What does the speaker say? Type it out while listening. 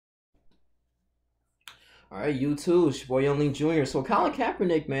All right, you too. It's your boy Young Lee Jr. So Colin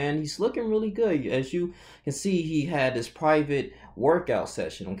Kaepernick, man, he's looking really good. As you can see, he had this private workout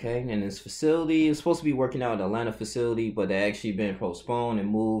session, okay, in his facility. He was supposed to be working out at the Atlanta facility, but they actually been postponed and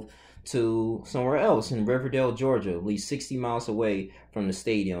moved to somewhere else in Riversdale, Georgia, at least 60 miles away from the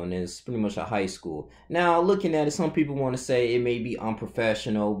stadium, and it's pretty much a high school. Now, looking at it, some people want to say it may be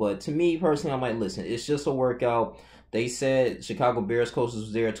unprofessional, but to me personally, I'm like, listen, it's just a workout. They said Chicago Bears coaches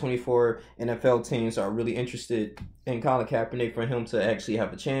was there. 24 NFL teams are really interested in Colin Kaepernick for him to actually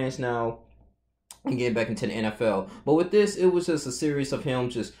have a chance now and get back into the NFL. But with this, it was just a series of him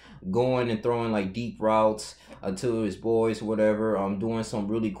just going and throwing like deep routes to his boys or whatever. Doing some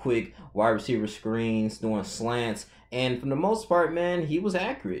really quick wide receiver screens, doing slants. And for the most part, man, he was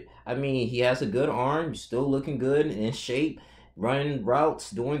accurate. I mean, he has a good arm. He's still looking good and in shape. Running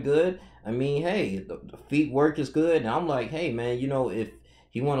routes, doing good. I mean, hey, the feet work is good. And I'm like, hey, man, you know, if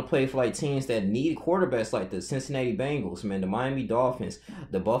you want to play for like teams that need quarterbacks like the Cincinnati Bengals, man, the Miami Dolphins,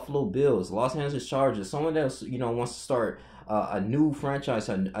 the Buffalo Bills, Los Angeles Chargers, someone else, you know, wants to start a new franchise,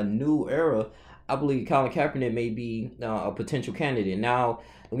 a new era, I believe Colin Kaepernick may be a potential candidate. Now,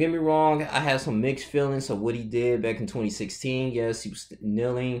 don't get me wrong, I had some mixed feelings of what he did back in 2016. Yes, he was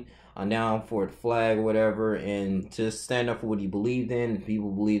kneeling down for the flag or whatever, and just stand up for what he believed in.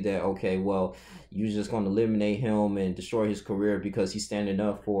 People believe that, okay, well, you're just going to eliminate him and destroy his career because he's standing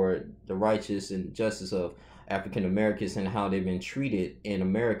up for the righteous and justice of African Americans and how they've been treated in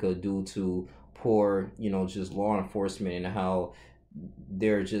America due to poor, you know, just law enforcement, and how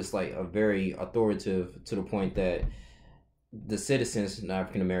they're just like a very authoritative to the point that the citizens and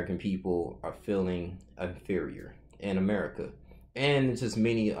African American people are feeling inferior in America. And just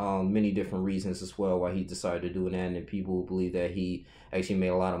many different reasons as well why he decided to do that. And people believe that he actually made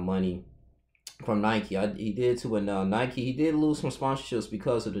a lot of money from Nike. He did too, and Nike, he did lose some sponsorships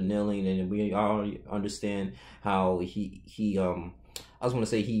because of the kneeling, and we all understand how he I was going to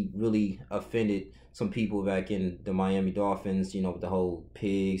say he really offended some people back in the Miami Dolphins, you know, with the whole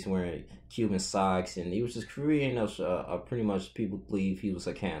pigs wearing Cuban socks, and he was just creating pretty much people believe he was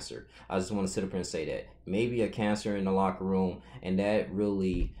a cancer. I just want to sit up here and say that. Maybe a cancer in the locker room, and that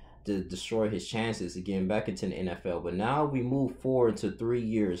really destroyed his chances of getting back into the NFL. But now we move forward to 3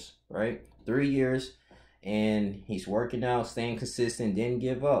 years, right? 3 years, and he's working out, staying consistent, didn't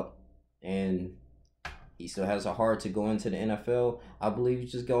give up. And he still has a heart to go into the NFL. I believe you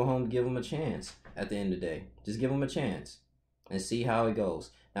just go home and give him a chance at the end of the day. Just give him a chance and see how it goes.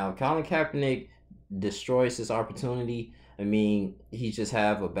 Now, if Colin Kaepernick destroys this opportunity, I mean, he just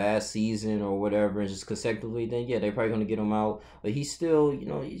have a bad season or whatever, and just consecutively, then yeah, they're probably going to get him out. But he's still, you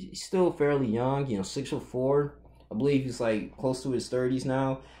know, he's still fairly young, you know, 6'4". I believe he's like close to his 30s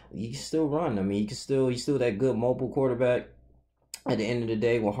now. He can still run. I mean, he's still that good mobile quarterback. At the end of the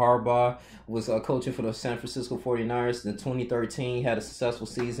day, when Harbaugh was coaching for the San Francisco 49ers in 2013, he had a successful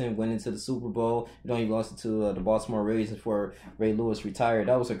season, went into the Super Bowl. You know, he lost it to the Baltimore Ravens before Ray Lewis retired.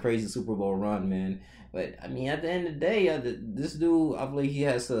 That was a crazy Super Bowl run, man. But, I mean, at the end of the day, this dude, I believe he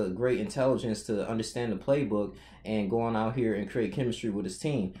has a great intelligence to understand the playbook and going out here and create chemistry with his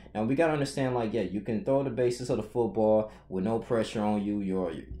team. Now, we got to understand, like, yeah, you can throw the basis of the football with no pressure on you.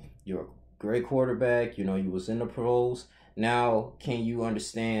 You're a great quarterback. You know, you was in the pros. Now, can you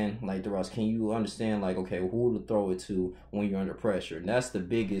understand, like the rest, can you understand, like, okay, who to throw it to when you're under pressure? And that's the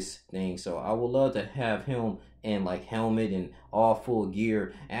biggest thing. So I would love to have him in, like, helmet and all full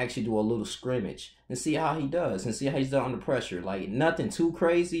gear and actually do a little scrimmage and see how he does and see how he's done under pressure. Like, nothing too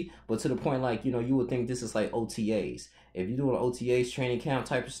crazy, but to the point, like, you know, you would think this is like OTAs. If you do an OTAs training camp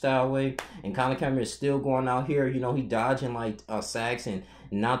type of style way, and Colin Kaepernick is still going out here, you know, he dodging like sacks and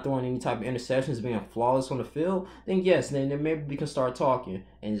not throwing any type of interceptions, being flawless on the field, then yes, then maybe we can start talking,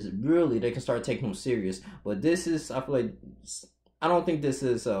 and really they can start taking him serious. But this is, I feel like, I don't think this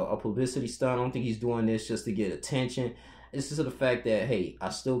is a publicity stunt. I don't think he's doing this just to get attention. It's just the fact that, hey, I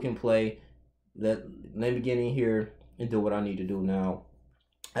still can play. Let me get in here and do what I need to do now.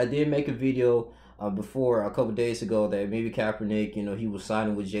 I did make a video before a couple days ago that maybe Kaepernick, you know, he was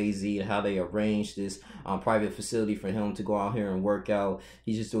signing with Jay-Z and how they arranged this private facility for him to go out here and work out.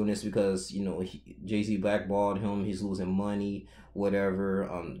 He's just doing this because, you know, Jay-Z blackballed him. He's losing money, whatever.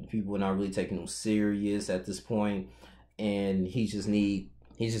 People are not really taking him serious at this point, and he just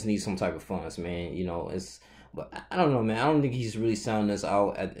needs some type of funds, man. You know, but I don't know, man. I don't think he's really sounding us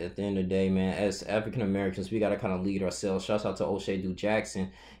out at the end of the day, man. As African Americans, we got to kind of lead ourselves. Shouts out to O'Shea Duke Jackson.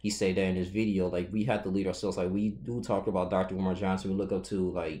 He said that in his video. Like, we have to lead ourselves. Like, we do talk about Dr. Umar Johnson. We look up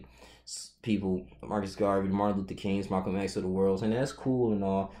to, like, people, Marcus Garvey, Martin Luther Kings, Malcolm X of the world. And that's cool and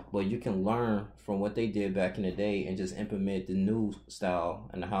all. But you can learn from what they did back in the day and just implement the new style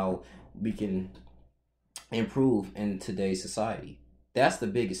and how we can improve in today's society. That's the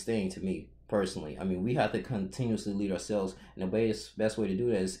biggest thing to me personally. I mean, we have to continuously lead ourselves, and the best way to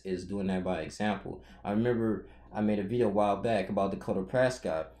do that is doing that by example. I remember I made a video a while back about Dakota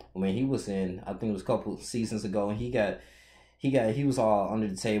Prescott when he was in, I think it was a couple seasons ago, and he was all under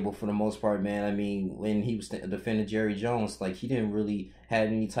the table for the most part, man. I mean, when he was defending Jerry Jones, like he didn't really have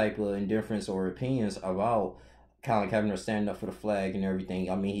any type of indifference or opinions about Colin Kaepernick standing up for the flag and everything.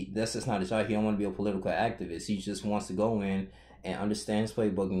 I mean, that's just not his job. He don't want to be a political activist. He just wants to go in and understand his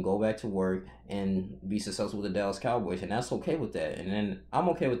playbook and go back to work and be successful with the Dallas Cowboys. And that's okay with that. And then I'm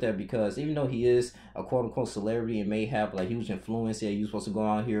okay with that because even though he is a quote unquote celebrity and may have like huge influence, yeah, you're supposed to go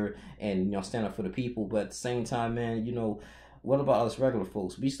out here and, you know, stand up for the people. But at the same time, man, you know, what about us regular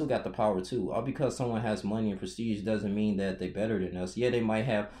folks? We still got the power too. All because someone has money and prestige doesn't mean that they're better than us. Yeah, they might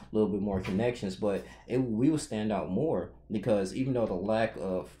have a little bit more connections, but we will stand out more because even though the lack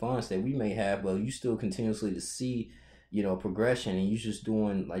of funds that we may have, but you still continuously to see, you know, progression, and you just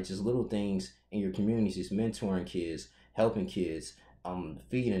doing like just little things in your communities, just mentoring kids, helping kids,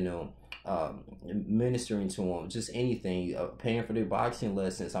 feeding them, ministering to them, just anything, paying for their boxing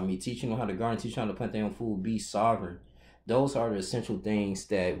lessons. I mean, teaching them how to garden, teaching them how to plant their own food, be sovereign. Those are the essential things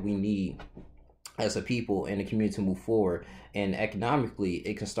that we need as a people in the community to move forward. And economically,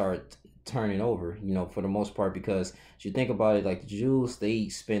 it can start turning over, you know, for the most part, because if you think about it, like the Jews, they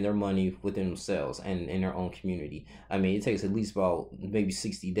spend their money within themselves and in their own community. I mean, it takes at least about maybe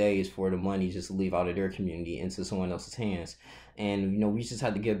 60 days for the money just to leave out of their community into someone else's hands. And, you know, we just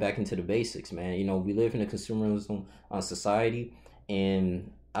have to get back into the basics, man. You know, we live in a consumerism society,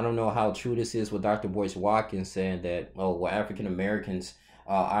 and I don't know how true this is with Dr. Boyce Watkins saying that, oh, well, African Americans,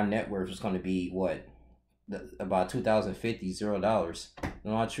 our net worth is going to be what, about 2050, $0. I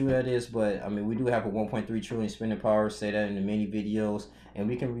don't know how true that is, but I mean, we do have a 1.3 trillion spending power. Say that in the many videos, and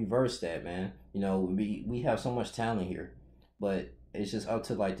we can reverse that, man. You know, we have so much talent here, but it's just up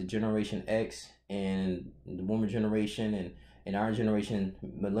to like the Generation X and the Boomer generation and our generation,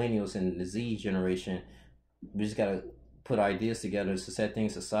 millennials, and the Z generation. We just gotta put ideas together to set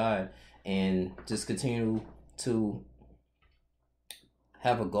things aside and just continue to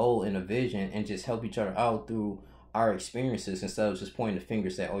have a goal and a vision and just help each other out through our experiences instead of just pointing the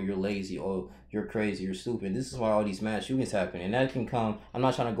fingers that, oh, you're lazy, oh, you're crazy, you're stupid. This is why all these mass shootings happen. And that can come, I'm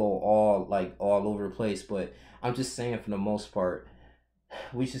not trying to go all over the place, but I'm just saying for the most part,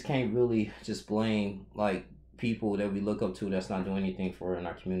 we just can't really just blame like people that we look up to that's not doing anything for in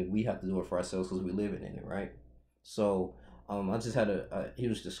our community. We have to do it for ourselves because we live in it, right? So I just had a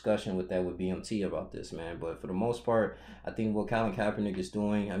huge discussion with BMT about this, man. But for the most part, I think what Colin Kaepernick is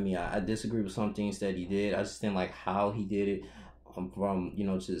doing, I mean, I disagree with some things that he did. I just didn't like how he did it, from, you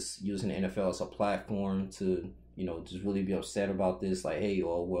know, just using the NFL as a platform to, you know, just really be upset about this. Like, hey,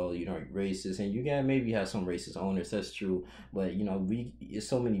 oh, well, you know, racist. And you can maybe have some racist owners, that's true. But, you know, it's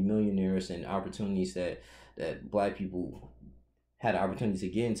so many millionaires and opportunities that black people had the opportunity to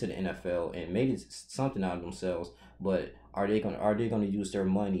get into the NFL and made something out of themselves. But are they gonna use their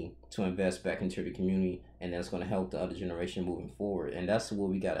money to invest back into the community, and that's gonna help the other generation moving forward? And that's what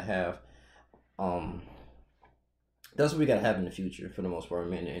we gotta have. That's what we gotta have in the future for the most part,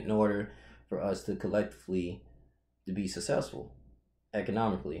 man. In order for us to collectively to be successful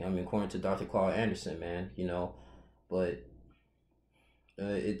economically. I mean, according to Dr. Claude Anderson, man, you know, but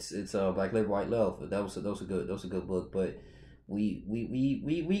it's Black Labor, White Love. That was a good book, but.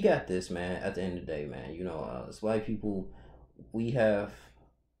 We got this, man. At the end of the day, man, you know, as white people, we have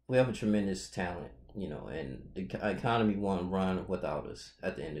a tremendous talent, you know, and the economy won't run without us.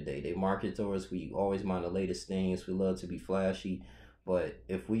 At the end of the day, they market to us. We always mind the latest things. We love to be flashy, but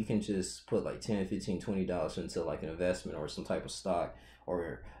if we can just put like $10, $15, $20 into like an investment or some type of stock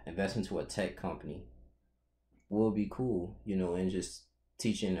or invest into a tech company, we'll be cool, you know, and just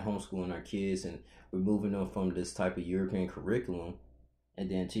teaching and homeschooling our kids and removing them from this type of European curriculum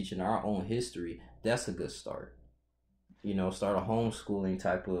and then teaching our own history. That's a good start. You know, start a homeschooling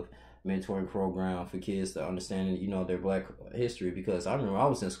type of mentoring program for kids to understand, you know, their black history. Because I remember I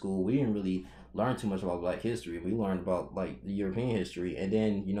was in school, we didn't really learn too much about black history. We learned about like the European history. And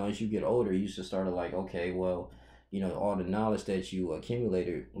then, you know, as you get older, you just start like, okay, well, you know, all the knowledge that you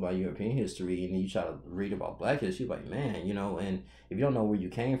accumulated about European history, and then you try to read about black history, like, man, you know, and if you don't know where you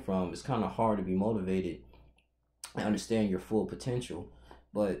came from, it's kind of hard to be motivated and understand your full potential.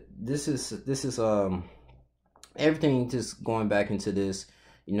 But this is everything just going back into this,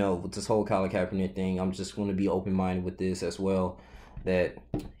 you know, with this whole Colin Kaepernick thing. I'm just going to be open-minded with this as well, that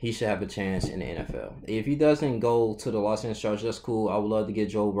he should have a chance in the NFL. If he doesn't go to the Los Angeles Chargers, that's cool. I would love to get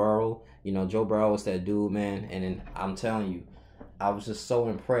Joe Burrow. You know, Joe Burrow is that dude, man. And then I'm telling you, I was just so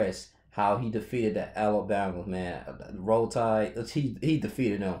impressed how he defeated the Alabama, man. Roll Tide, he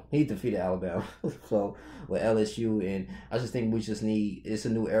defeated them. He defeated Alabama. So with LSU, and I just think we just need, it's a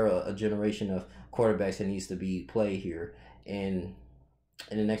new era, a generation of quarterbacks that needs to be played here and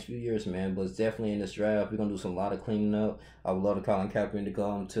in the next few years, man. But it's definitely in this draft, we're gonna do some lot of cleaning up. I would love to Colin Kaepernick to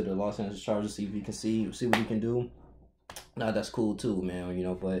come to the Los Angeles Chargers, see if we can see what he can do. Nah, that's cool too,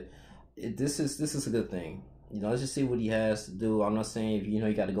 man. But this is a good thing. Let's just see what he has to do. I'm not saying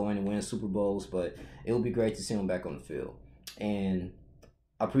he got to go in and win Super Bowls, but it would be great to see him back on the field. And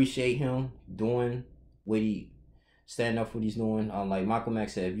I appreciate him doing what standing up for what he's doing. Like Malcolm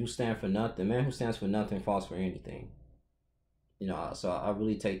X said, if you stand for nothing, man who stands for nothing falls for anything. So I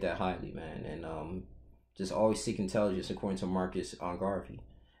really take that highly, man. And just always seek intelligence, according to Marcus Garvey.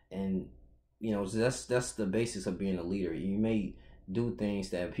 And that's the basis of being a leader. You may do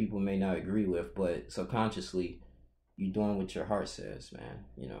things that people may not agree with, but subconsciously you're doing what your heart says, man.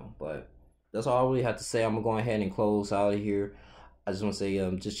 But that's all I really have to say. I'm gonna go ahead and close out of here. I just want to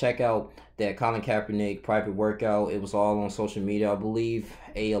say, just check out that Colin Kaepernick private workout. It was all on social media. I believe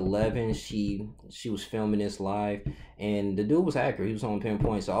A11, she was filming this live, and the dude was accurate. He was on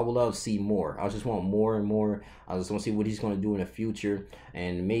pinpoint. So I would love to see more. I just want more and more. I just want to see what he's going to do in the future,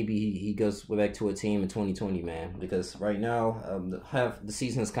 and maybe he goes back to a team in 2020, man. Because right now, the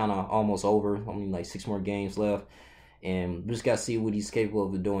season is kind of almost over. I mean, like 6 more games left, and we just got to see what he's capable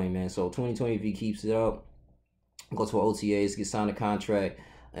of doing, man. So 2020, if he keeps it up, go to OTAs, get signed a contract.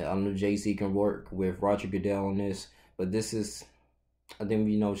 I know Jay-Z can work with Roger Goodell on this, but this is, I think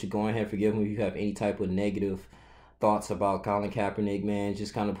should go ahead and forgive him if you have any type of negative thoughts about Colin Kaepernick, man.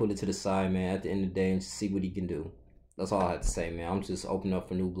 Just kind of put it to the side, man, at the end of the day, and just see what he can do. That's all I have to say, man. I'm just opening up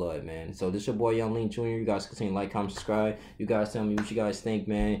for new blood, man. So this your boy Young Lean Jr. You guys continue to like, comment, subscribe. You guys tell me what you guys think,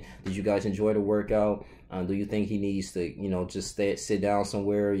 man. Did you guys enjoy the workout? Do you think he needs to, just sit down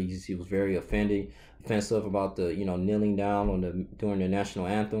somewhere? He was very offensive about the, kneeling down during the national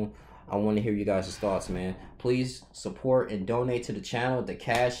anthem. I want to hear you guys' thoughts, man. Please support and donate to the channel. The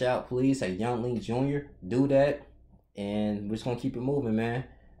cash out, please, at Young Lean Jr. Do that, and we're just gonna keep it moving, man.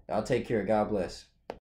 Y'all take care. God bless.